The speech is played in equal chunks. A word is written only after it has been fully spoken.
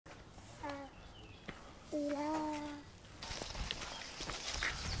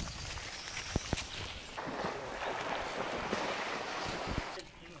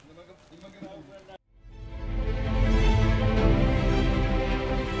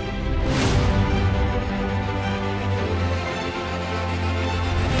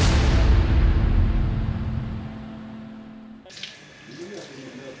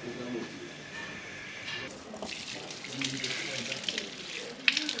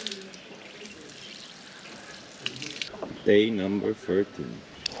Day number 13.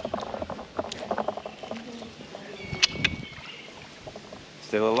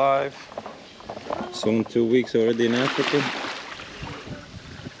 Still alive. Soon 2 weeks already in Africa.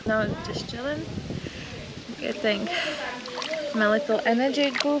 Now just chilling, getting my little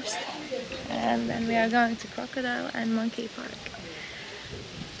energy boost, and then we are going to Crocodile and Monkey Park.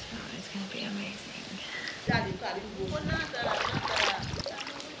 So it's gonna be amazing.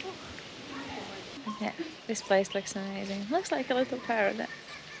 Yeah, this place looks amazing. Looks like a little paradise.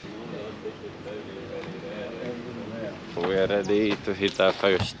 We are ready to hit our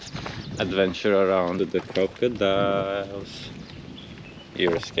first adventure around the crocodiles.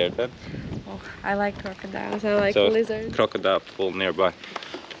 You're scared then? Oh, I like crocodiles, I like lizards. Crocodile pool nearby.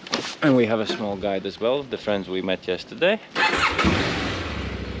 And we have a small guide as well, the friends we met yesterday.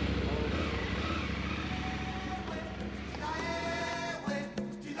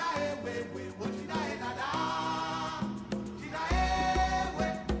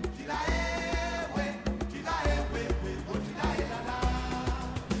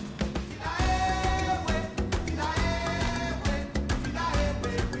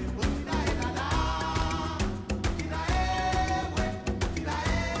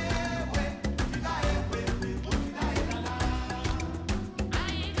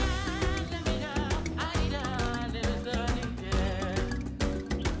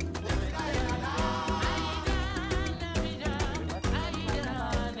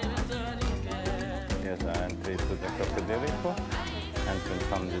 Entry to the Crocodile, entrance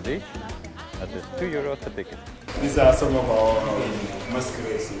from the beach. That is €2 a ticket. These are some of our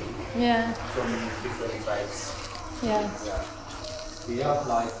masquerades Yeah. from different tribes. Yeah. We have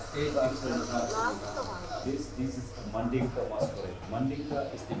like 8 different tribes. This is the Mandinka masquerade.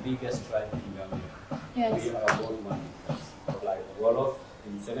 Mandinka is the biggest tribe in Gambia. Yes. We are both Mandinkas. Like Wolof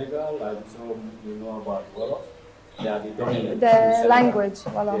in Senegal, I'm sure you know about Wolof. They are the dominant. The language,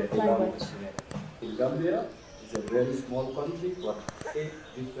 Wolof the language. Yeah. In Gambia, it's a very small country, but 8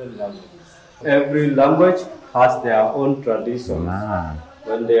 different languages. Every language has their own traditions.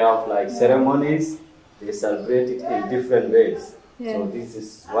 When they have like ceremonies, they celebrate it in different ways. Yeah. So this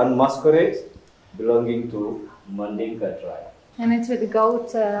is one masquerade belonging to Mandinka tribe. And it's with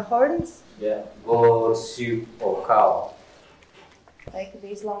goat horns? Yeah, goat, sheep, or cow. Like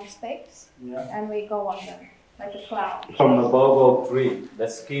these long stakes? Yeah. And we go on them, like a cloud. From the baobab tree, the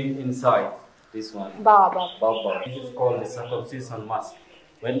skin inside, this one. Baobab. Baobab. This is called the circumcision mask.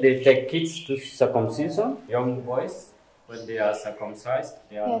 When they take kids to circumcision, young boys, when they are circumcised,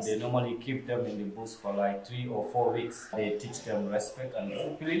 they normally keep them in the bush for like 3 or 4 weeks. They teach them respect and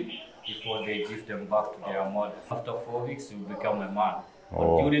discipline before they give them back to their mother. After 4 weeks, you become a man.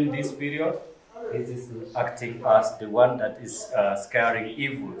 But during this period, this is acting as the one that is scaring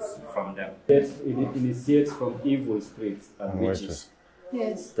evils from them. It initiates from evil spirits and witches.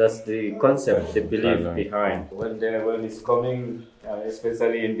 Yes. That's the concept, the belief behind. When it's coming,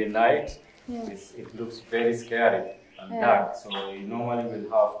 especially in the night, it looks very scary and dark. So he normally will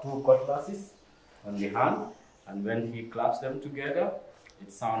have 2 cutlasses on the hand, and when he claps them together,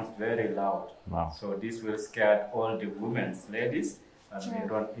 it sounds very loud. Wow. So this will scare all the women, ladies, and they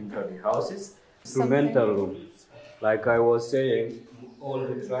run into the houses. Instrumental rooms. Like I was saying, all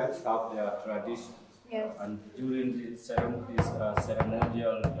the tribes have their traditions. Yes. And during this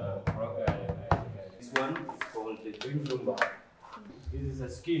ceremonial, this one is called the Dundumba. This is a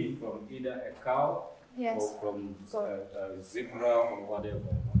skin from either a cow or from a zebra or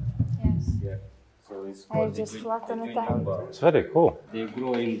whatever. Yes. Yeah. So it's called the Dundumba. It's very cool. They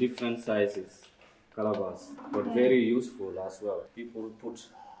grow in different sizes, calabash, but very useful as well. People put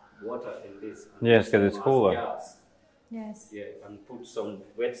water in this. Yes, because it's cooler. Yes. Yeah, and put some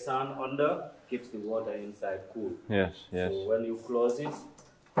wet sand under, keeps the water inside cool. Yes, yes. So when you close it,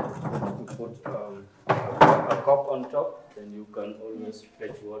 you put a cup on top, then you can always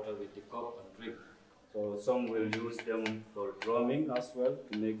fetch water with the cup and drink. So some will use them for drumming as well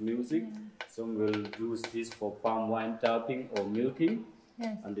to make music. Some will use this for palm wine tapping or milking.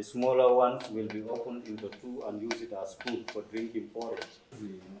 Yes. And the smaller ones will be opened into 2 and use it as food for drinking porridge.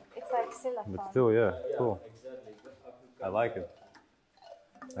 It's like silicone. But still, yeah, cool. Exactly. I like it.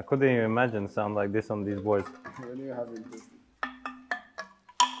 I couldn't even imagine sound like this on these boards. When you're having this.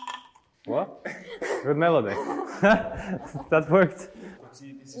 What? Good melody. That worked.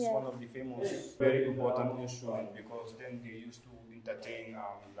 See, this is one of the famous, very important instruments because then they used to entertain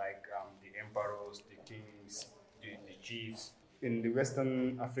the emperors, the kings, the chiefs. In the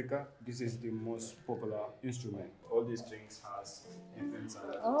Western Africa, this is the most popular instrument. All these strings has infants.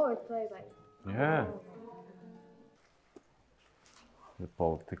 Oh, it plays like. Yeah. The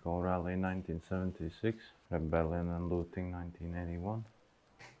political rally 1976, rebellion and looting 1981.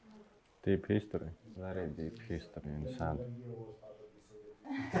 Deep history, very deep history and sad.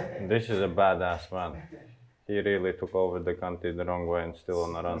 This is a badass man. He really took over the country the wrong way and still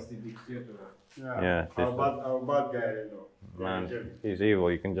on the run. Yeah, our bad guy, you know. Man, he's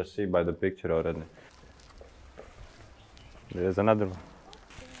evil. You can just see by the picture already. There's another one.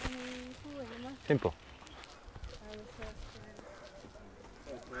 Simple.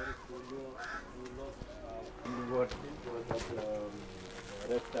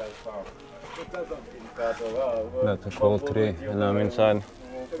 That's a cool tree, and I'm inside.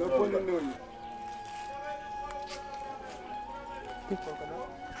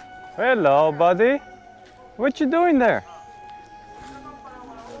 Hello, buddy. What you doing there?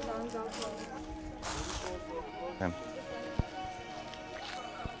 Okay.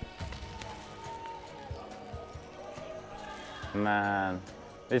 Man,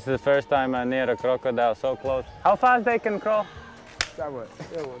 this is the first time I'm near a crocodile so close. How fast they can crawl?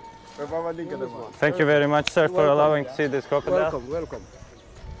 Thank you very much, sir, for allowing to see this crocodile. Welcome.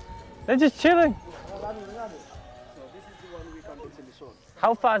 They're just chilling. So this is the one we can easily show.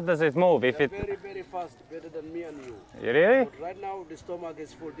 How fast does it move? If it Very, very fast, better than me and you. really? But right now the stomach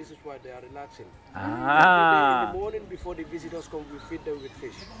is full. This is why they are relaxing. Every day Ah. in the morning before the visitors come, we feed them with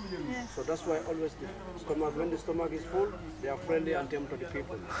fish. So that's why always the stomach, when the stomach is full, they are friendly and tame to the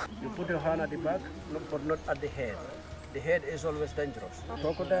people. You put your hand at the back, but not at the head. The head is always dangerous.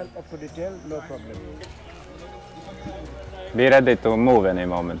 Crocodile up to the tail, no problem. Be ready to move any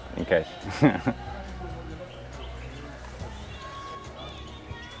moment in case.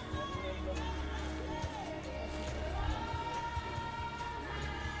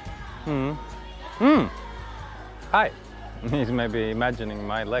 Hi. He's maybe imagining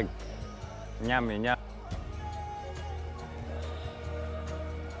my leg. Nyami nyam.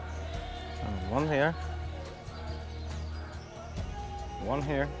 One here. One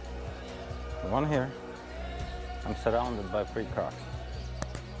here. One here. I'm surrounded by 3 crocs.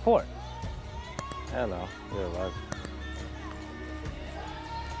 4. Hello, you're alive.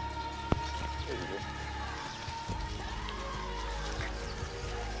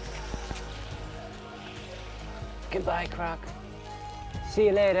 Goodbye, croc. See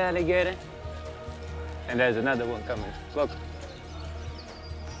you later, alligator. And there's another one coming. Look.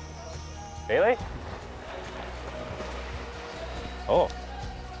 Really? Oh.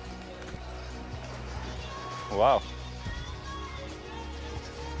 Wow.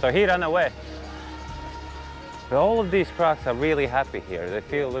 So he ran away. But all of these crocs are really happy here. They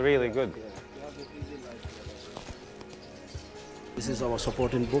feel really good. This is our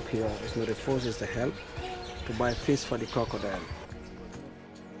supporting book here. It's not a force, it's the help to buy fish for the crocodile.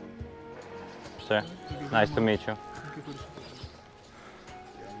 Sir, nice to meet you.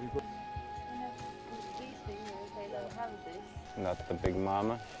 That's the big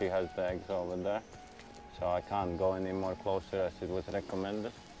mama. She has the eggs over there. So I can't go any more closer as it was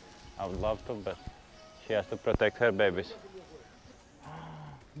recommended. I would love to, but she has to protect her babies.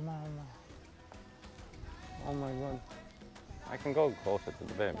 Mama. Oh my God. I can go closer to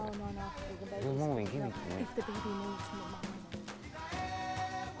the baby. No, the baby. You're moving, give it to me. If the baby moves, Mama.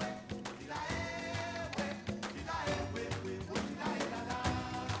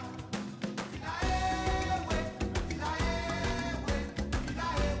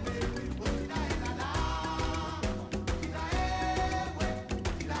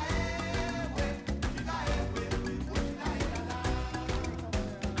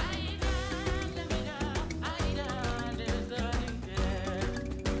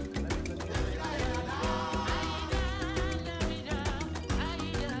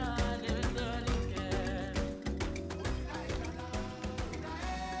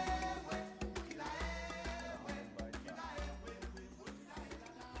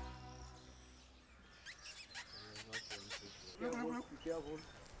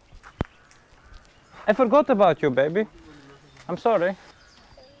 I forgot about you, baby. I'm sorry.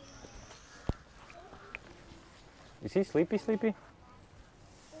 Is he sleepy? He's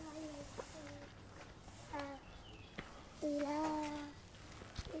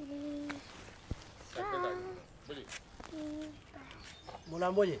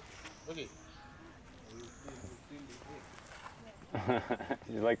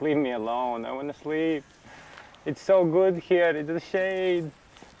like, leave me alone, I want to sleep. It's so good here, it's the shade.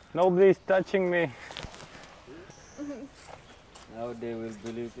 Nobody's touching me. Now they will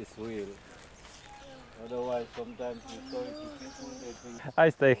believe it's real. Otherwise, sometimes you show it to people, they think I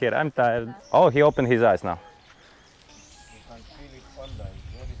stay here, I'm tired. Oh, he opened his eyes now. you can feel it under,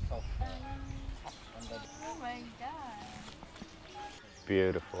 it's very soft. Under. Oh my God.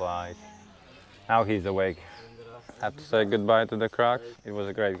 Beautiful eyes. Now he's awake. Have to say goodbye to the crocs. It was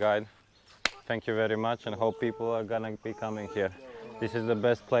a great guide. Thank you very much, and hope people are gonna be coming here. This is the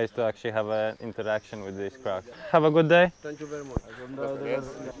best place to actually have an interaction with these crocs. Have a good day. Thank you very much.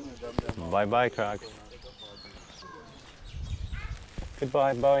 Bye bye, crocs.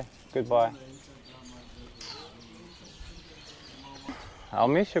 Goodbye, boy. Goodbye. I'll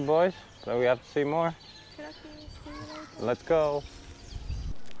miss you, boys, but we have to see more. Let's go.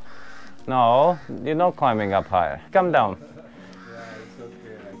 No, you're not climbing up higher. Come down.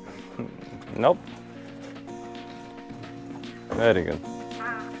 Nope. Very good.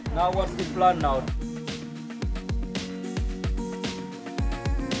 Now what's the plan now?